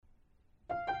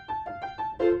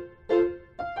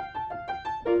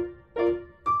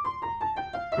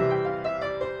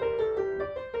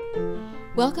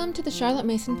Welcome to the Charlotte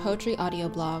Mason Poetry audio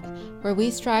blog, where we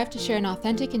strive to share an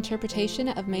authentic interpretation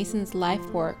of Mason's life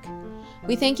work.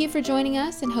 We thank you for joining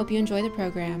us and hope you enjoy the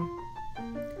program.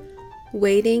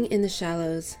 Wading in the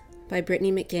Shallows by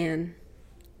Brittany McGann.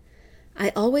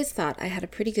 I always thought I had a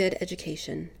pretty good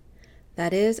education.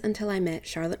 That is, until I met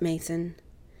Charlotte Mason.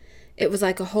 It was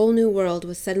like a whole new world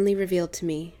was suddenly revealed to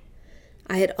me.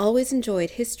 I had always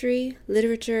enjoyed history,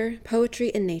 literature,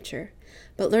 poetry, and nature,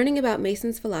 but learning about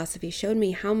Mason's philosophy showed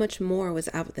me how much more was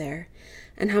out there,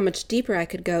 and how much deeper I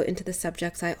could go into the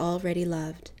subjects I already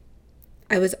loved.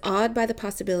 I was awed by the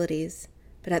possibilities,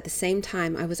 but at the same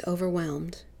time I was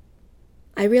overwhelmed.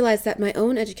 I realized that my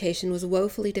own education was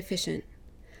woefully deficient.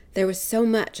 There was so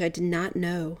much I did not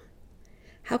know.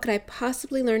 How could I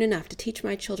possibly learn enough to teach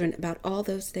my children about all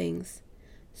those things?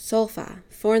 Solfa,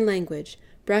 foreign language,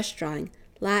 brush drawing,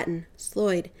 Latin,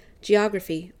 Sloyd,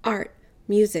 geography, art,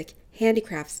 music,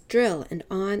 handicrafts, drill, and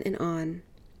on and on.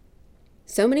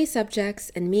 So many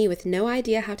subjects, and me with no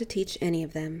idea how to teach any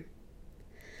of them.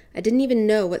 I didn't even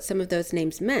know what some of those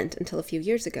names meant until a few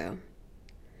years ago.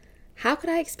 How could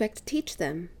I expect to teach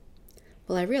them?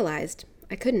 Well, I realized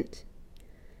I couldn't.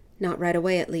 Not right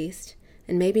away, at least,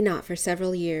 and maybe not for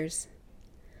several years.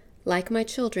 Like my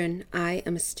children, I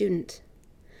am a student.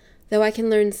 Though I can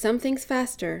learn some things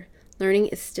faster, learning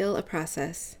is still a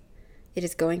process. It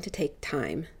is going to take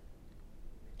time.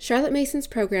 Charlotte Mason's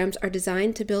programs are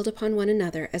designed to build upon one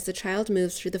another as the child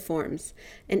moves through the forms,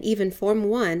 and even Form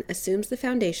 1 assumes the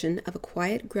foundation of a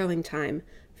quiet growing time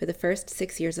for the first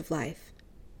 6 years of life.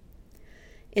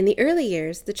 In the early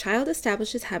years, the child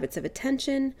establishes habits of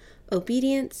attention,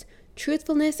 obedience,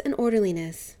 truthfulness, and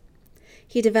orderliness.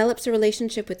 He develops a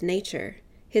relationship with nature,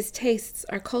 his tastes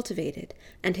are cultivated,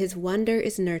 and his wonder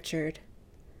is nurtured.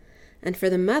 And for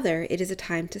the mother, it is a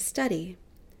time to study,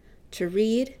 to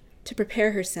read, to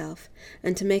prepare herself,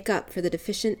 and to make up for the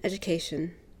deficient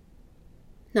education.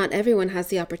 Not everyone has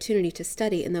the opportunity to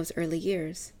study in those early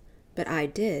years, but I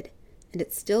did, and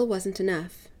it still wasn't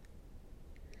enough.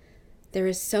 There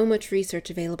is so much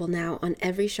research available now on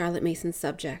every Charlotte Mason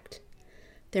subject.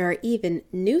 There are even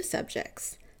new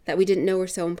subjects that we didn't know were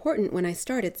so important when I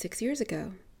started 6 years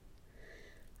ago.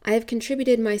 I have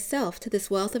contributed myself to this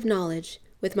wealth of knowledge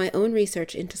with my own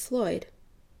research into Sloyd.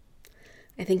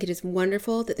 I think it is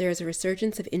wonderful that there is a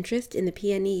resurgence of interest in the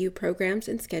PNEU programs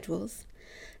and schedules,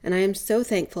 and I am so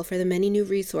thankful for the many new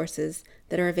resources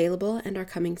that are available and are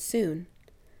coming soon.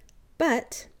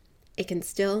 But it can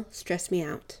still stress me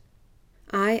out.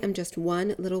 I am just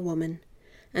one little woman,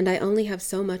 and I only have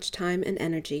so much time and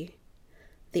energy.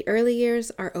 The early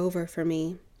years are over for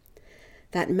me.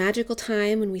 That magical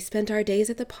time when we spent our days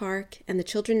at the park and the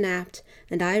children napped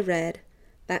and I read,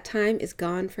 that time is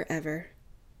gone forever.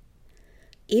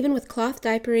 Even with cloth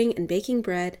diapering and baking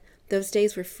bread, those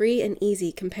days were free and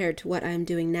easy compared to what I am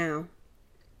doing now.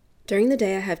 During the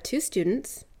day I have 2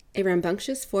 students, a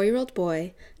rambunctious 4-year-old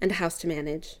boy, and a house to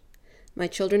manage. My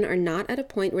children are not at a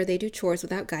point where they do chores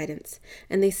without guidance,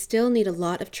 and they still need a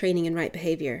lot of training in right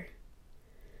behavior.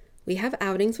 We have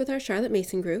outings with our Charlotte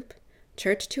Mason group,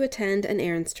 church to attend, and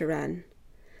errands to run.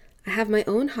 I have my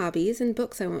own hobbies and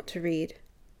books I want to read.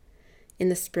 In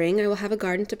the spring, I will have a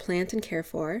garden to plant and care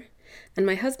for, and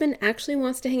my husband actually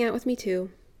wants to hang out with me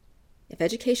too. If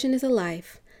education is a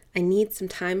life, I need some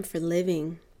time for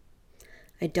living.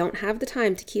 I don't have the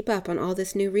time to keep up on all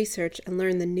this new research and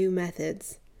learn the new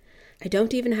methods. I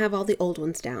don't even have all the old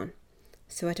ones down.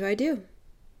 So what do?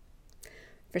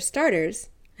 For starters,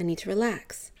 I need to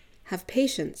relax, have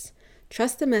patience,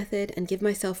 trust the method, and give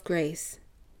myself grace.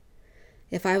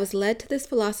 If I was led to this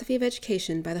philosophy of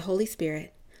education by the Holy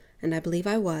Spirit, and I believe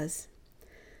I was,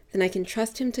 then I can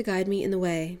trust Him to guide me in the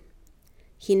way.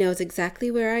 He knows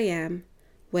exactly where I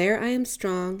am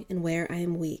strong, and where I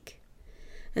am weak.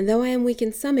 And though I am weak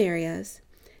in some areas,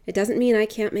 it doesn't mean I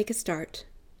can't make a start.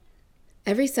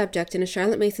 Every subject in a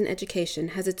Charlotte Mason education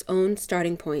has its own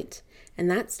starting point, and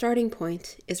that starting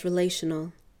point is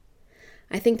relational.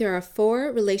 I think there are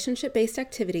 4 relationship-based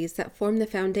activities that form the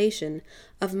foundation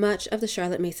of much of the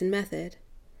Charlotte Mason method.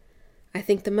 I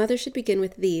think the mother should begin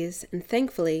with these, and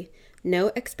thankfully,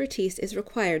 no expertise is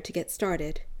required to get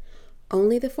started,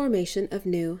 only the formation of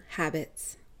new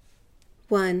habits.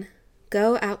 1.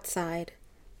 Go outside.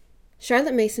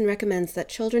 Charlotte Mason recommends that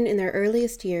children in their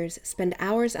earliest years spend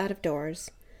hours out of doors.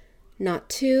 Not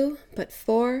 2, but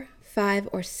 4, 5,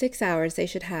 or 6 hours they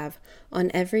should have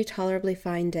on every tolerably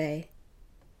fine day.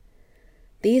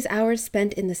 These hours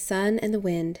spent in the sun and the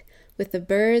wind, with the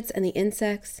birds and the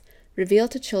insects, reveal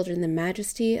to children the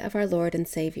majesty of our Lord and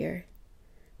Savior.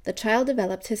 The child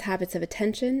develops his habits of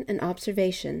attention and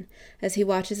observation as he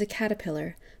watches a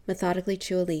caterpillar methodically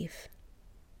chew a leaf.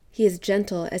 He is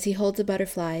gentle as he holds a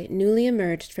butterfly newly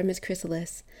emerged from his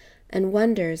chrysalis, and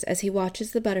wonders as he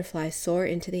watches the butterfly soar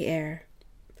into the air.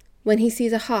 When he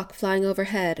sees a hawk flying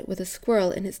overhead with a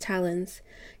squirrel in his talons,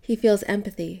 he feels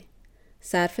empathy,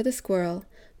 sad for the squirrel,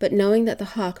 but knowing that the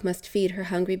hawk must feed her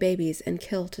hungry babies and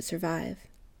kill to survive.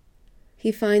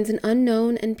 He finds an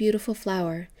unknown and beautiful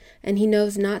flower, and he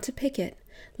knows not to pick it,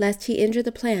 lest he injure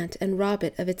the plant and rob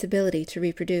it of its ability to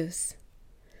reproduce.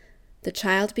 The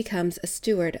child becomes a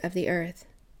steward of the earth.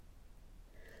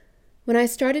 When I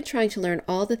started trying to learn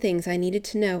all the things I needed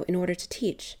to know in order to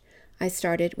teach, I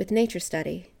started with nature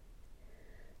study.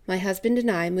 My husband and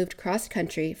I moved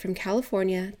cross-country from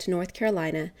California to North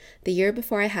Carolina the year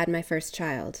before I had my first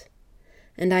child,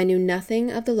 and I knew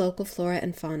nothing of the local flora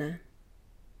and fauna.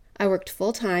 I worked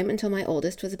full-time until my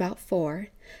oldest was about 4,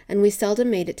 and we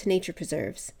seldom made it to nature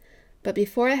preserves. But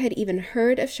before I had even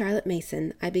heard of Charlotte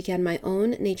Mason, I began my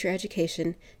own nature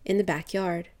education in the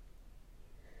backyard.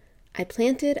 I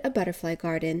planted a butterfly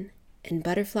garden, and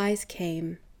butterflies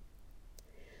came.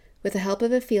 With the help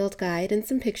of a field guide and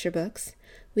some picture books,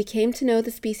 we came to know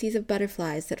the species of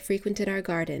butterflies that frequented our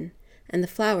garden and the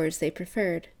flowers they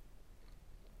preferred.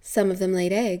 Some of them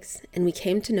laid eggs, and we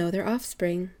came to know their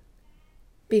offspring.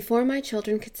 Before my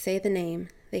children could say the name,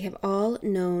 they have all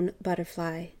known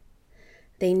butterfly.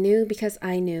 They knew because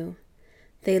I knew.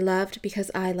 They loved because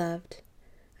I loved.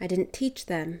 I didn't teach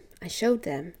them, I showed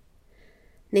them.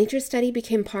 Nature study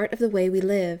became part of the way we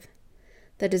live.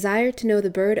 The desire to know the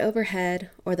bird overhead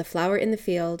or the flower in the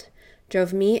field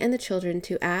drove me and the children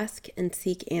to ask and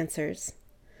seek answers,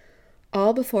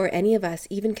 all before any of us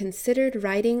even considered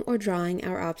writing or drawing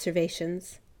our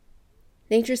observations.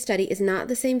 Nature study is not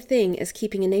the same thing as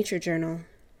keeping a nature journal.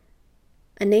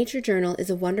 A nature journal is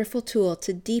a wonderful tool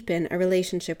to deepen a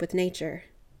relationship with nature.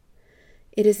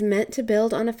 It is meant to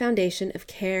build on a foundation of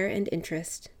care and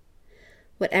interest.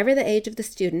 Whatever the age of the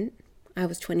student, I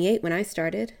was 28 when I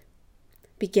started,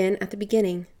 begin at the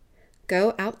beginning.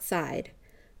 Go outside.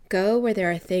 Go where there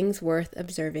are things worth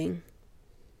observing.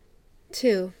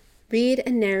 2. Read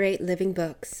and narrate living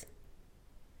books.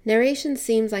 Narration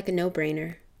seems like a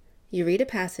no-brainer. You read a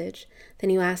passage, then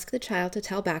you ask the child to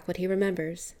tell back what he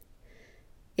remembers.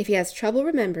 If he has trouble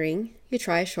remembering, you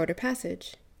try a shorter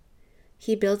passage.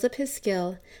 He builds up his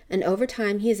skill, and over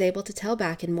time he is able to tell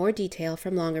back in more detail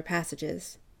from longer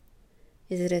passages.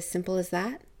 Is it as simple as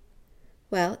that?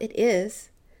 Well, it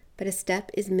is, but a step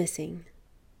is missing.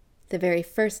 The very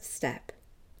first step.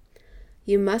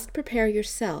 You must prepare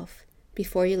yourself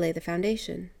before you lay the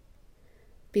foundation.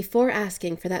 Before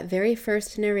asking for that very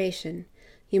first narration,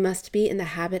 you must be in the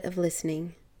habit of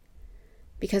listening.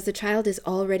 Because the child is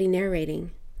already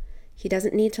narrating. He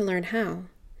doesn't need to learn how.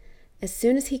 As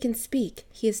soon as he can speak,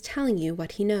 he is telling you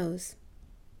what he knows.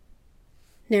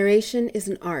 Narration is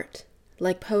an art,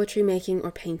 like poetry making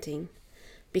or painting,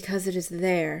 because it is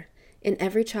there, in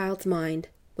every child's mind,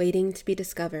 waiting to be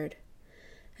discovered,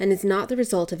 and is not the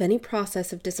result of any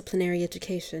process of disciplinary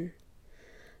education.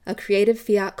 A creative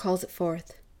fiat calls it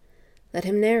forth. Let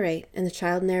him narrate, and the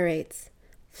child narrates,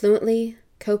 fluently,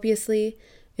 copiously,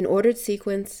 in ordered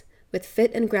sequence, with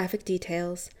fit and graphic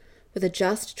details, with a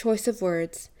just choice of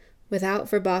words, without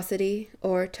verbosity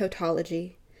or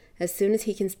tautology, as soon as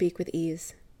he can speak with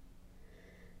ease.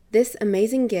 This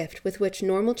amazing gift with which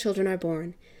normal children are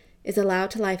born is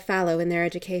allowed to lie fallow in their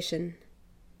education.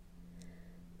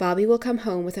 Bobby will come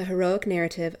home with a heroic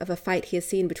narrative of a fight he has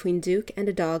seen between Duke and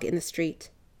a dog in the street.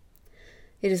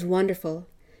 It is wonderful.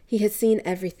 He has seen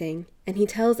everything, and he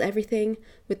tells everything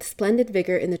with splendid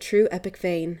vigor in the true epic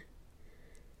vein.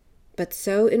 But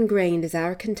so ingrained is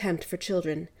our contempt for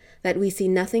children that we see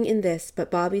nothing in this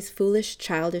but Bobby's foolish,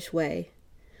 childish way.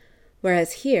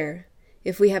 Whereas here,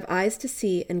 if we have eyes to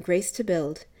see and grace to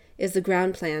build, is the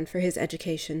ground plan for his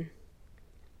education.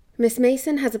 Miss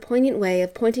Mason has a poignant way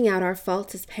of pointing out our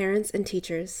faults as parents and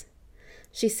teachers.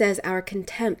 She says our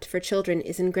contempt for children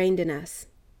is ingrained in us.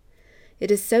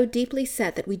 It is so deeply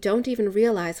set that we don't even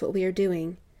realize what we are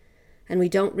doing, and we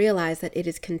don't realize that it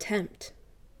is contempt.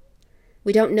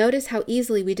 We don't notice how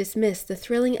easily we dismiss the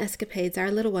thrilling escapades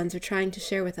our little ones are trying to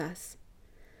share with us.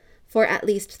 For at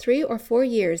least 3 or 4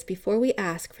 years before we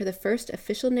ask for the first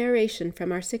official narration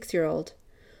from our 6-year-old,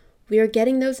 we are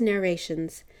getting those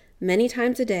narrations many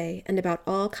times a day and about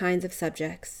all kinds of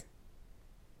subjects.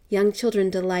 Young children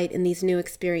delight in these new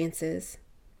experiences.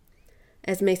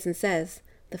 As Mason says,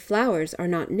 the flowers are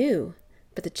not new,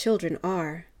 but the children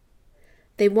are.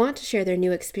 They want to share their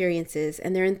new experiences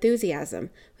and their enthusiasm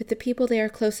with the people they are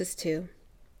closest to.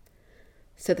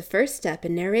 So the first step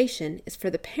in narration is for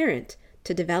the parent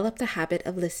to develop the habit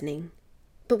of listening.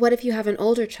 But what if you have an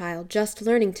older child just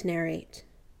learning to narrate?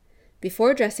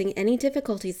 Before addressing any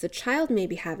difficulties the child may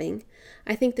be having,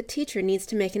 I think the teacher needs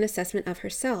to make an assessment of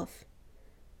herself.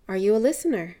 Are you a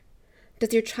listener?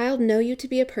 Does your child know you to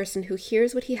be a person who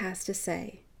hears what he has to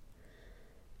say?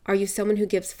 Are you someone who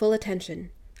gives full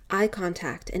attention, eye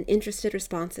contact, and interested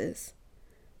responses?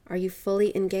 Are you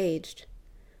fully engaged?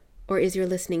 Or is your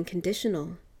listening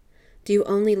conditional? Do you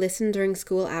only listen during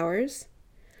school hours?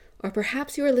 Or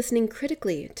perhaps you are listening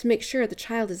critically to make sure the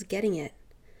child is getting it,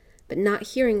 but not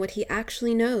hearing what he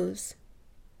actually knows.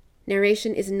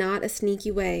 Narration is not a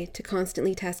sneaky way to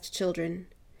constantly test children.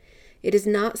 It is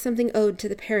not something owed to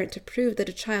the parent to prove that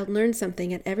a child learns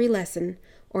something at every lesson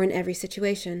or in every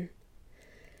situation.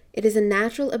 It is a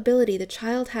natural ability the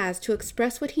child has to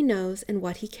express what he knows and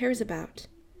what he cares about.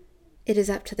 It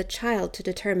is up to the child to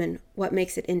determine what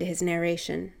makes it into his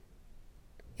narration.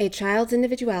 A child's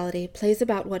individuality plays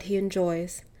about what he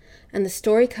enjoys, and the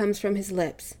story comes from his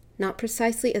lips, not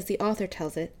precisely as the author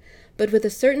tells it, but with a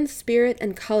certain spirit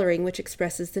and coloring which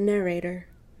expresses the narrator.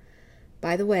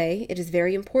 By the way, it is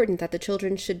very important that the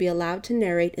children should be allowed to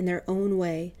narrate in their own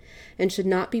way, and should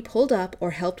not be pulled up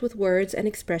or helped with words and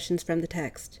expressions from the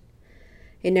text.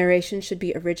 A narration should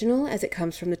be original as it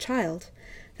comes from the child,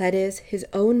 that is, his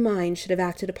own mind should have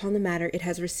acted upon the matter it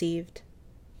has received.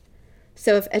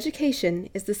 So if education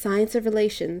is the science of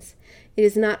relations, it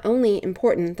is not only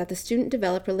important that the student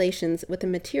develop relations with the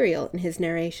material in his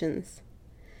narrations.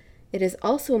 It is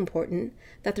also important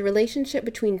that the relationship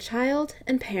between child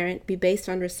and parent be based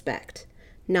on respect,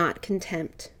 not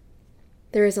contempt.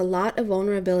 There is a lot of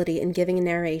vulnerability in giving a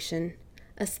narration,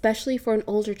 especially for an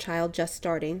older child just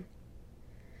starting.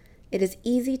 It is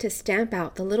easy to stamp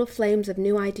out the little flames of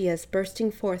new ideas bursting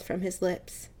forth from his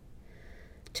lips.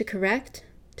 To correct,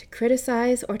 to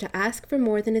criticize, or to ask for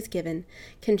more than is given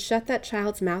can shut that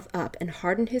child's mouth up and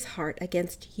harden his heart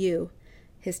against you,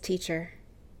 his teacher.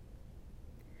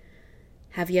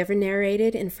 Have you ever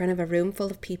narrated in front of a room full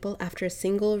of people after a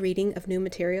single reading of new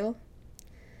material?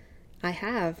 I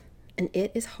have, and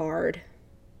it is hard.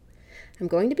 I'm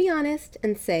going to be honest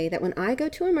and say that when I go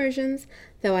to immersions,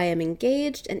 though I am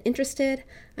engaged and interested,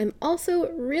 I'm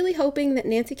also really hoping that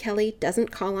Nancy Kelly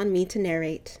doesn't call on me to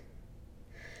narrate.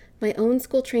 My own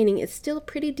school training is still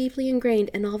pretty deeply ingrained,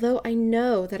 and although I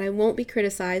know that I won't be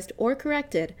criticized or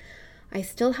corrected, I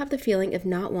still have the feeling of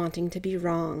not wanting to be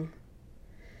wrong.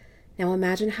 Now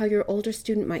imagine how your older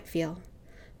student might feel,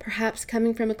 perhaps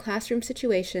coming from a classroom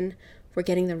situation where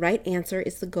getting the right answer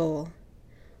is the goal,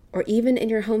 or even in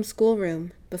your home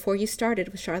schoolroom before you started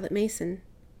with Charlotte Mason.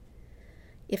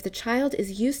 If the child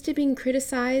is used to being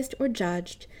criticized or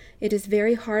judged, it is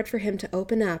very hard for him to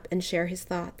open up and share his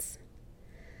thoughts.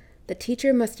 The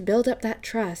teacher must build up that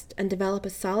trust and develop a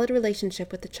solid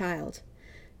relationship with the child,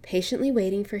 patiently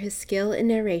waiting for his skill in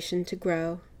narration to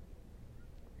grow.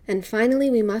 And finally,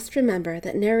 we must remember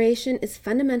that narration is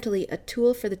fundamentally a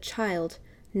tool for the child,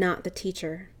 not the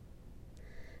teacher.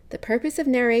 The purpose of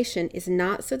narration is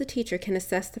not so the teacher can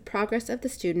assess the progress of the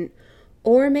student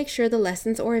or make sure the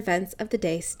lessons or events of the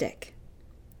day stick.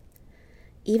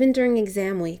 Even during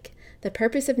exam week, the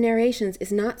purpose of narrations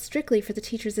is not strictly for the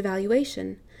teacher's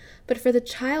evaluation, but for the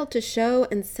child to show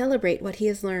and celebrate what he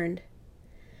has learned.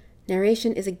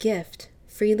 Narration is a gift,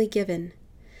 freely given.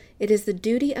 It is the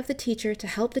duty of the teacher to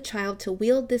help the child to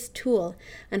wield this tool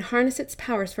and harness its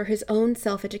powers for his own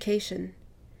self-education.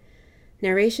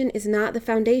 Narration is not the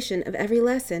foundation of every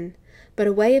lesson, but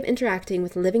a way of interacting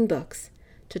with living books,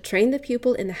 to train the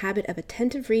pupil in the habit of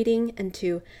attentive reading and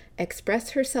to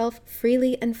express herself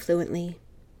freely and fluently.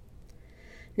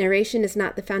 Narration is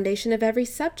not the foundation of every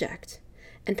subject,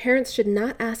 and parents should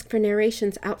not ask for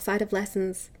narrations outside of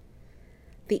lessons.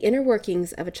 The inner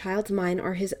workings of a child's mind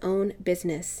are his own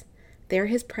business. They are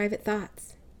his private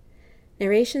thoughts.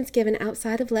 Narrations given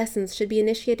outside of lessons should be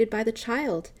initiated by the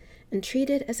child and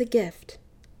treated as a gift.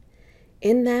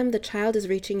 In them, the child is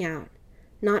reaching out,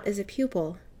 not as a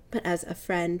pupil, but as a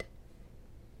friend.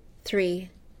 3.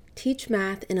 Teach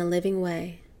math in a living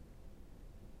way.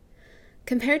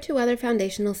 Compared to other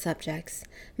foundational subjects,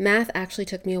 math actually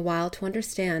took me a while to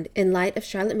understand in light of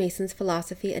Charlotte Mason's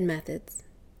philosophy and methods.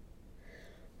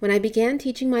 When I began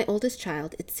teaching my oldest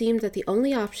child, it seemed that the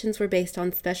only options were based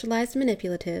on specialized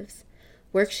manipulatives,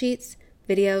 worksheets,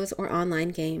 videos, or online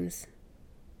games.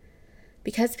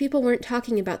 Because people weren't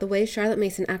talking about the way Charlotte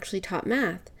Mason actually taught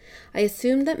math, I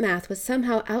assumed that math was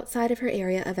somehow outside of her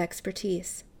area of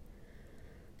expertise.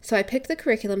 So I picked the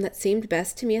curriculum that seemed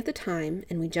best to me at the time,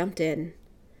 and we jumped in.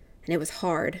 And it was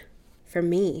hard. For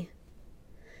me.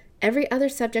 Every other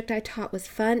subject I taught was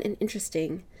fun and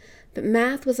interesting, but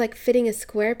math was like fitting a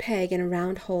square peg in a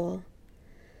round hole.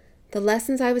 The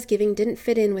lessons I was giving didn't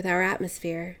fit in with our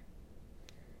atmosphere.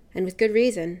 And with good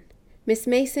reason. Miss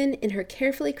Mason, in her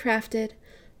carefully crafted,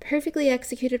 perfectly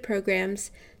executed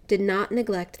programs, did not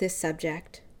neglect this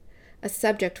subject, a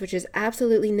subject which is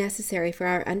absolutely necessary for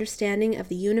our understanding of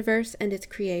the universe and its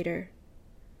creator.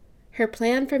 Her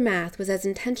plan for math was as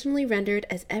intentionally rendered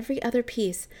as every other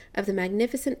piece of the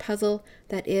magnificent puzzle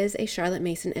that is a Charlotte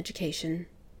Mason education.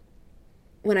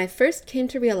 When I first came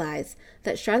to realize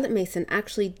that Charlotte Mason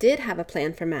actually did have a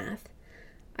plan for math,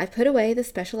 I put away the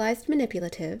specialized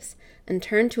manipulatives and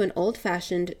turned to an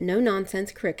old-fashioned,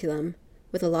 no-nonsense curriculum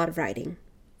with a lot of writing.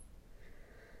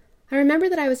 I remember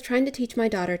that I was trying to teach my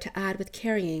daughter to add with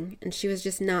carrying, and she was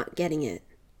just not getting it.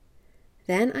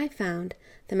 Then I found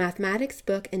the mathematics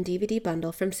book and DVD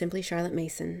bundle from Simply Charlotte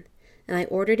Mason, and I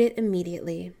ordered it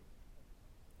immediately.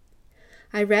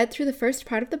 I read through the first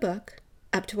part of the book,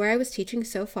 up to where I was teaching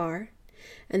so far,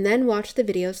 and then watched the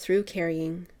videos through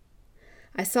carrying.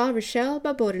 I saw Rochelle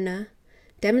Babodina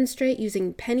demonstrate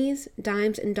using pennies,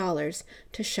 dimes, and dollars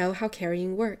to show how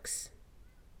carrying works.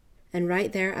 And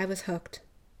right there I was hooked.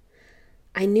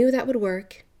 I knew that would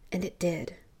work, and it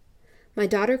did. My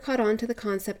daughter caught on to the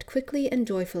concept quickly and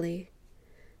joyfully.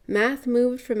 Math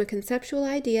moved from a conceptual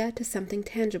idea to something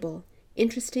tangible,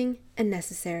 interesting, and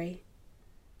necessary.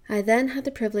 I then had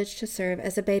the privilege to serve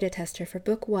as a beta tester for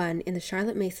Book 1 in the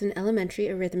Charlotte Mason Elementary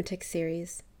Arithmetic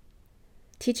series.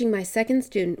 Teaching my second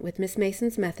student with Miss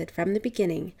Mason's method from the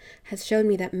beginning has shown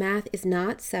me that math is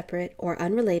not separate or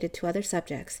unrelated to other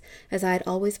subjects, as I had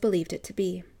always believed it to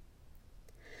be.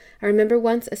 I remember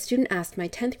once a student asked my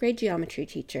 10th grade geometry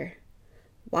teacher,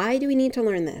 "Why do we need to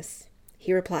learn this?"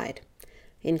 He replied,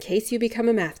 "In case you become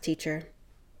a math teacher."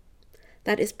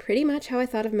 That is pretty much how I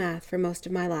thought of math for most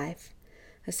of my life.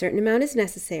 A certain amount is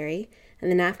necessary, and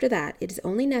then after that it is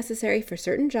only necessary for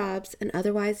certain jobs and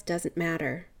otherwise doesn't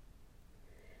matter.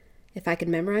 If I could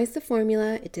memorize the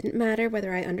formula, it didn't matter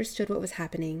whether I understood what was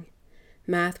happening.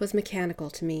 Math was mechanical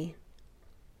to me.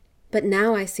 But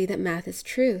now I see that math is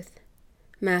truth.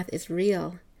 Math is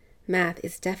real. Math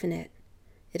is definite.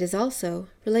 It is also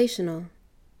relational.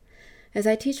 As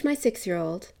I teach my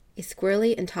 6-year-old, a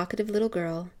squirrely and talkative little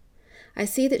girl, I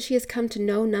see that she has come to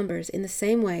know numbers in the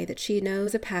same way that she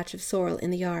knows a patch of sorrel in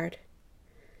the yard.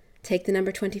 Take the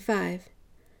number 25.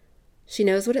 She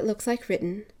knows what it looks like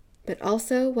written, but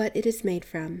also what it is made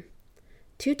from.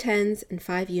 2 tens and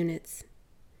 5 units.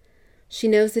 She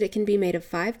knows that it can be made of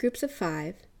 5 groups of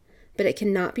 5, but it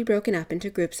cannot be broken up into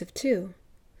groups of 2.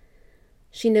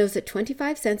 She knows that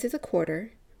 25 cents is a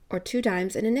quarter, or 2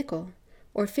 dimes and a nickel,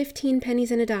 or 15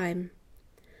 pennies and a dime.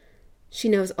 She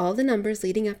knows all the numbers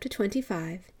leading up to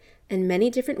 25, and many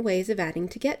different ways of adding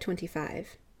to get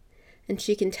 25. And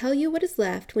she can tell you what is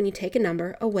left when you take a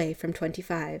number away from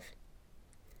 25.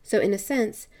 So in a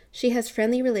sense, she has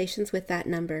friendly relations with that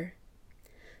number.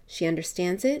 She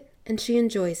understands it, and she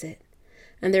enjoys it,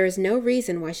 and there is no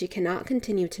reason why she cannot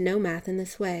continue to know math in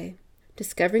this way,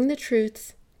 discovering the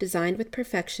truths designed with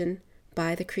perfection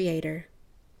by the Creator.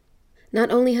 Not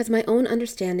only has my own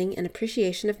understanding and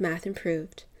appreciation of math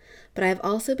improved, but I have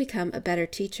also become a better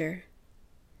teacher.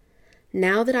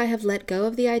 Now that I have let go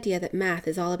of the idea that math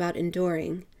is all about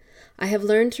enduring, I have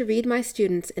learned to read my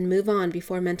students and move on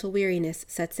before mental weariness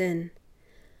sets in.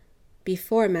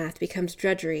 Before math becomes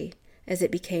drudgery, as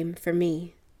it became for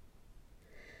me.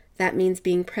 That means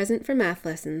being present for math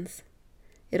lessons.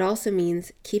 It also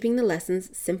means keeping the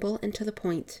lessons simple and to the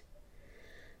point.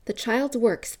 The child's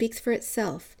work speaks for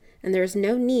itself, and there is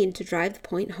no need to drive the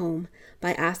point home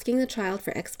by asking the child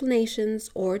for explanations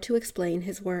or to explain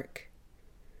his work.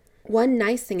 One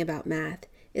nice thing about math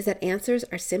is that answers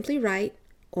are simply right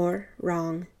or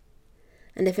wrong.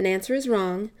 And if an answer is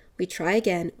wrong, we try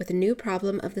again with a new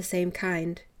problem of the same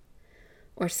kind.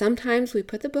 Or sometimes we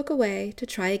put the book away to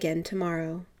try again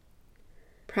tomorrow.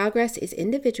 Progress is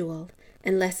individual,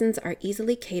 and lessons are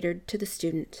easily catered to the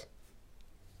student.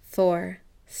 4.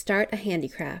 Start a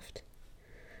handicraft.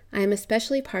 I am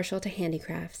especially partial to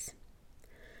handicrafts.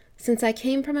 Since I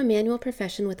came from a manual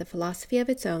profession with a philosophy of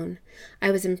its own,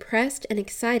 I was impressed and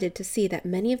excited to see that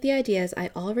many of the ideas I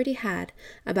already had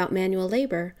about manual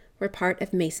labor were part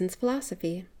of Mason's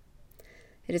philosophy.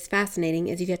 It is fascinating,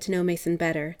 as you get to know Mason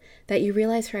better, that you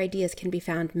realize her ideas can be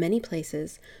found many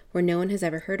places where no one has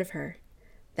ever heard of her.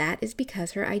 That is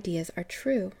because her ideas are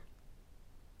true.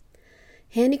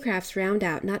 Handicrafts round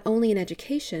out not only an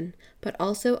education, but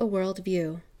also a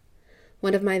worldview.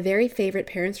 One of my very favorite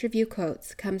Parents' Review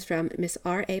quotes comes from Miss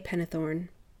R.A. Pennethorne.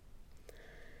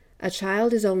 "A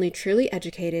child is only truly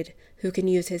educated who can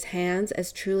use his hands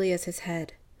as truly as his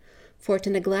head, for to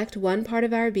neglect one part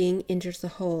of our being injures the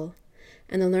whole,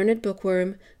 and the learned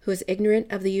bookworm who is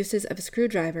ignorant of the uses of a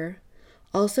screwdriver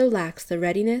also lacks the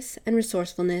readiness and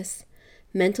resourcefulness,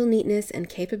 mental neatness and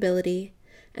capability,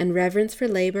 and reverence for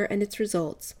labor and its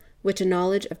results, which a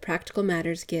knowledge of practical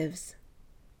matters gives.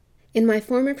 In my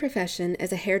former profession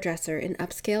as a hairdresser in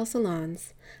upscale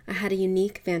salons, I had a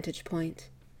unique vantage point.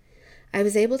 I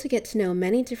was able to get to know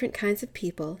many different kinds of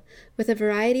people with a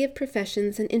variety of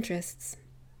professions and interests.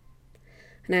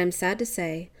 And I am sad to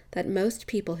say that most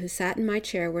people who sat in my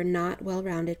chair were not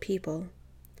well-rounded people.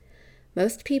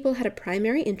 Most people had a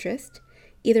primary interest,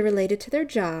 either related to their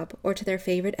job or to their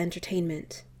favorite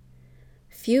entertainment.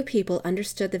 Few people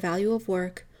understood the value of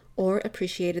work or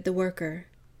appreciated the worker.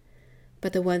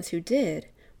 But the ones who did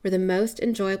were the most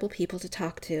enjoyable people to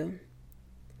talk to.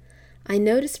 I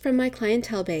noticed from my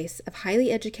clientele base of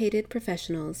highly educated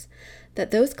professionals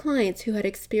that those clients who had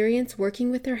experience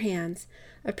working with their hands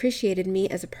appreciated me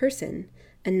as a person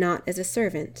and not as a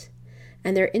servant,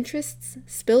 and their interests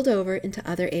spilled over into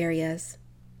other areas.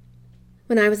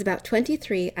 When I was about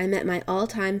 23, I met my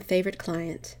all-time favorite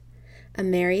client, a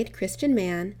married Christian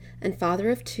man and father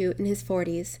of 2 in his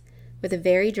 40s, with a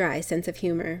very dry sense of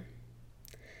humor.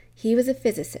 He was a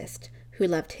physicist who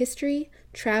loved history,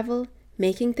 travel,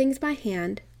 making things by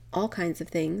hand, all kinds of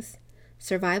things,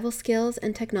 survival skills,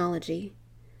 and technology.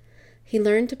 He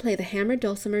learned to play the hammered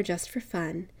dulcimer just for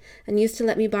fun, and used to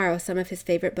let me borrow some of his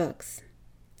favorite books.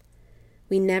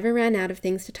 We never ran out of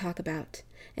things to talk about,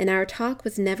 and our talk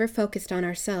was never focused on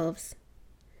ourselves.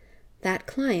 That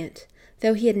client,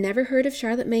 though he had never heard of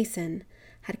Charlotte Mason,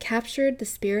 had captured the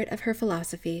spirit of her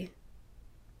philosophy.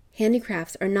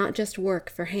 Handicrafts are not just work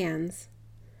for hands.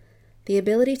 The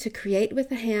ability to create with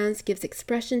the hands gives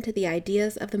expression to the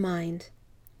ideas of the mind.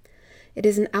 It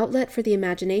is an outlet for the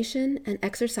imagination and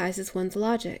exercises one's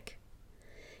logic.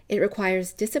 It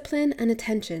requires discipline and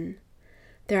attention.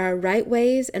 There are right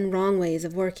ways and wrong ways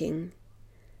of working.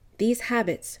 These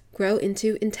habits grow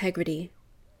into integrity.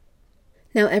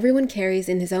 Now everyone carries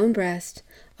in his own breast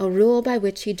a rule by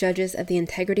which he judges of the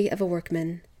integrity of a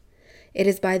workman. It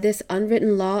is by this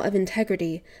unwritten law of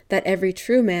integrity that every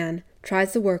true man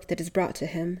tries the work that is brought to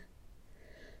him.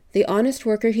 The honest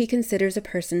worker he considers a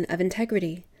person of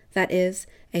integrity, that is,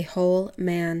 a whole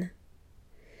man.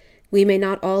 We may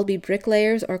not all be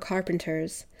bricklayers or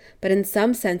carpenters, but in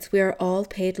some sense we are all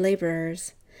paid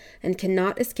laborers, and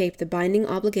cannot escape the binding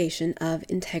obligation of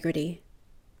integrity.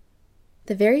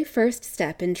 The very first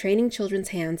step in training children's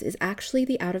hands is actually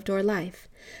the out-of-door life,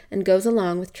 and goes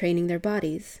along with training their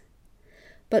bodies.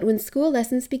 But when school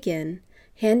lessons begin,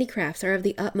 handicrafts are of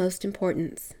the utmost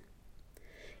importance.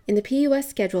 In the PUS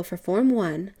schedule for Form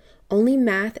 1, only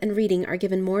math and reading are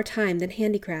given more time than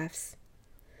handicrafts.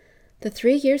 The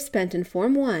 3 years spent in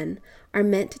Form 1 are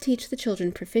meant to teach the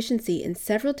children proficiency in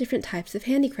several different types of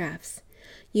handicrafts,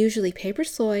 usually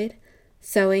paper-slöjd,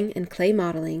 sewing, and clay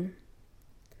modeling.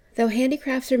 Though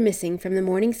handicrafts are missing from the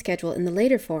morning schedule in the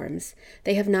later forms,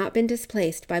 they have not been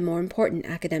displaced by more important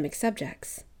academic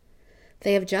subjects.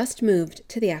 They have just moved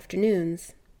to the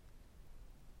afternoons.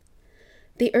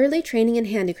 The early training in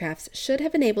handicrafts should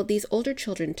have enabled these older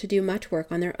children to do much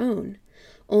work on their own,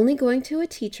 only going to a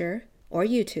teacher or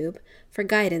YouTube for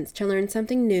guidance to learn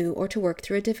something new or to work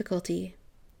through a difficulty.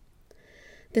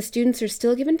 The students are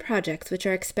still given projects which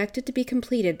are expected to be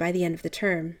completed by the end of the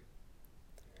term.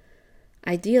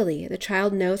 Ideally, the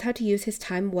child knows how to use his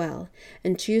time well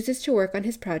and chooses to work on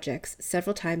his projects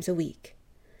several times a week.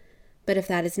 But if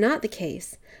that is not the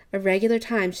case, a regular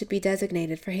time should be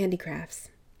designated for handicrafts.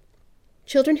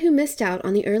 Children who missed out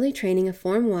on the early training of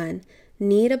Form 1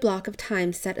 need a block of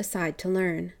time set aside to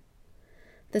learn.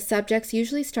 The subjects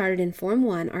usually started in Form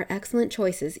 1 are excellent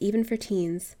choices even for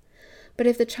teens, but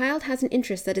if the child has an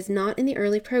interest that is not in the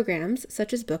early programs,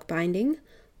 such as bookbinding,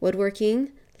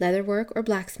 woodworking, leatherwork, or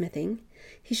blacksmithing,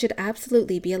 he should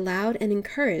absolutely be allowed and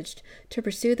encouraged to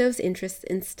pursue those interests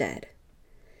instead.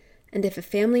 And if a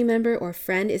family member or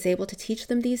friend is able to teach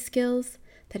them these skills,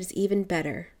 that is even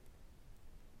better.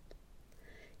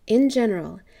 In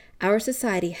general, our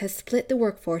society has split the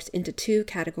workforce into 2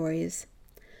 categories: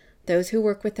 those who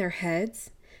work with their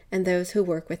heads and those who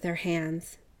work with their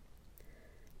hands.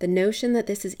 The notion that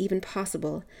this is even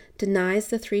possible denies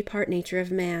the 3-part nature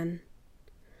of man.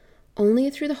 Only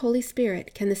through the Holy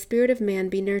Spirit can the spirit of man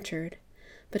be nurtured,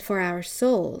 but for our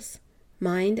souls,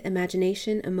 mind,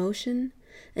 imagination, emotion,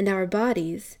 and our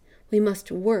bodies, we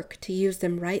must work to use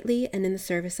them rightly and in the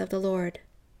service of the Lord.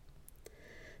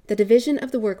 The division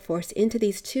of the workforce into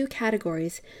these 2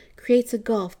 categories creates a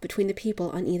gulf between the people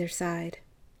on either side.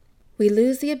 We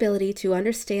lose the ability to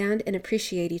understand and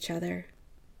appreciate each other.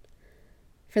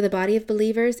 For the body of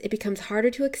believers, it becomes harder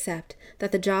to accept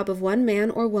that the job of one man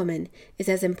or woman is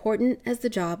as important as the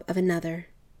job of another.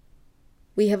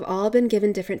 We have all been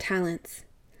given different talents.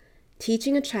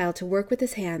 Teaching a child to work with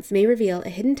his hands may reveal a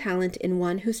hidden talent in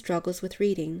one who struggles with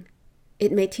reading.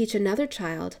 It may teach another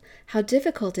child how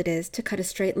difficult it is to cut a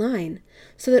straight line,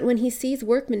 so that when he sees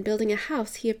workmen building a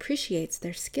house, he appreciates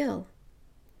their skill.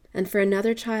 And for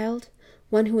another child,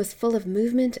 one who is full of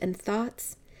movement and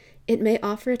thoughts, it may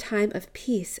offer a time of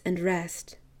peace and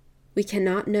rest. We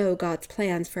cannot know God's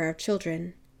plans for our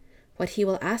children, what He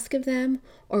will ask of them,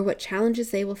 or what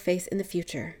challenges they will face in the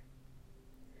future.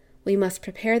 We must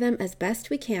prepare them as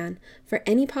best we can for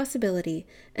any possibility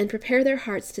and prepare their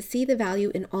hearts to see the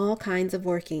value in all kinds of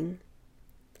working.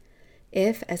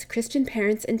 If, as Christian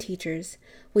parents and teachers,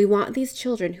 we want these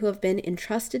children who have been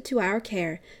entrusted to our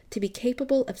care to be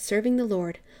capable of serving the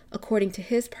Lord according to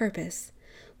His purpose,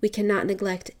 we cannot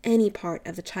neglect any part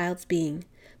of the child's being,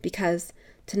 because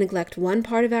to neglect one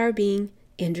part of our being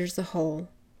injures the whole.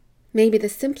 Maybe the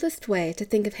simplest way to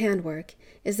think of handwork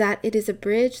is that it is a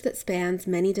bridge that spans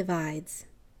many divides.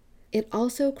 It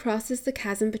also crosses the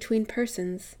chasm between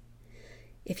persons.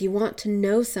 If you want to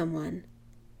know someone,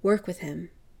 work with him.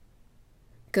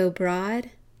 Go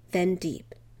broad, then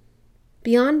deep.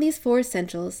 Beyond these 4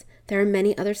 essentials, there are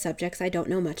many other subjects I don't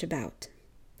know much about.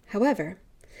 However,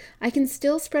 I can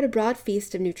still spread a broad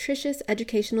feast of nutritious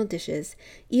educational dishes,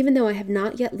 even though I have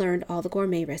not yet learned all the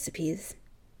gourmet recipes.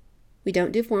 We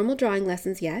don't do formal drawing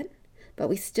lessons yet, but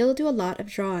we still do a lot of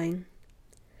drawing.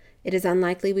 It is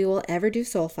unlikely we will ever do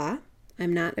solfa.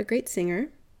 I'm not a great singer.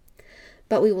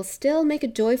 But we will still make a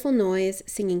joyful noise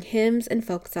singing hymns and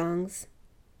folk songs.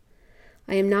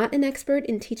 I am not an expert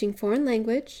in teaching foreign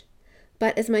language,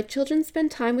 but as my children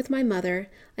spend time with my mother,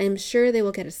 I am sure they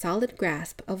will get a solid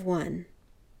grasp of one.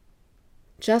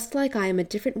 Just like I am a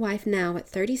different wife now at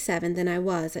 37 than I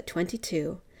was at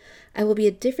 22, I will be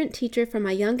a different teacher for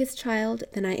my youngest child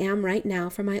than I am right now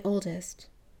for my oldest.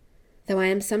 Though I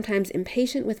am sometimes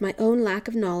impatient with my own lack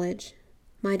of knowledge,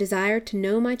 my desire to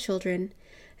know my children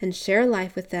and share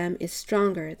life with them is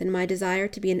stronger than my desire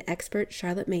to be an expert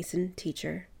Charlotte Mason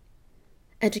teacher.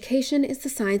 Education is the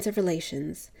science of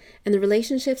relations, and the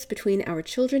relationships between our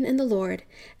children and the Lord,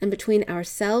 and between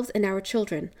ourselves and our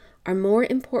children, are more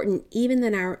important even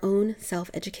than our own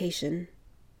self-education.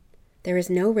 There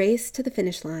is no race to the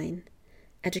finish line.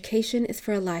 Education is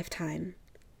for a lifetime.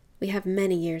 We have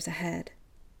many years ahead.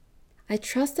 I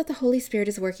trust that the Holy Spirit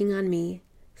is working on me,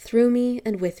 through me,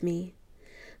 and with me.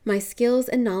 My skills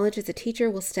and knowledge as a teacher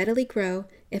will steadily grow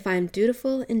if I am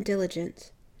dutiful and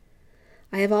diligent.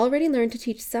 I have already learned to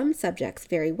teach some subjects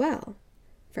very well.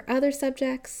 For other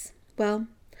subjects, well,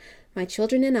 my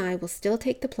children and I will still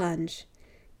take the plunge,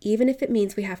 even if it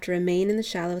means we have to remain in the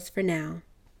shallows for now.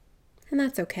 And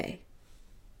that's okay.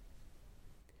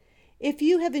 If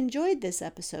you have enjoyed this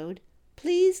episode,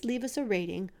 please leave us a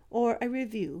rating or a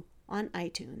review on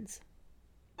iTunes.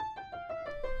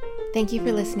 Thank you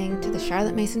for listening to the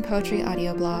Charlotte Mason Poetry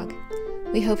audio blog.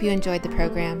 We hope you enjoyed the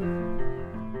program.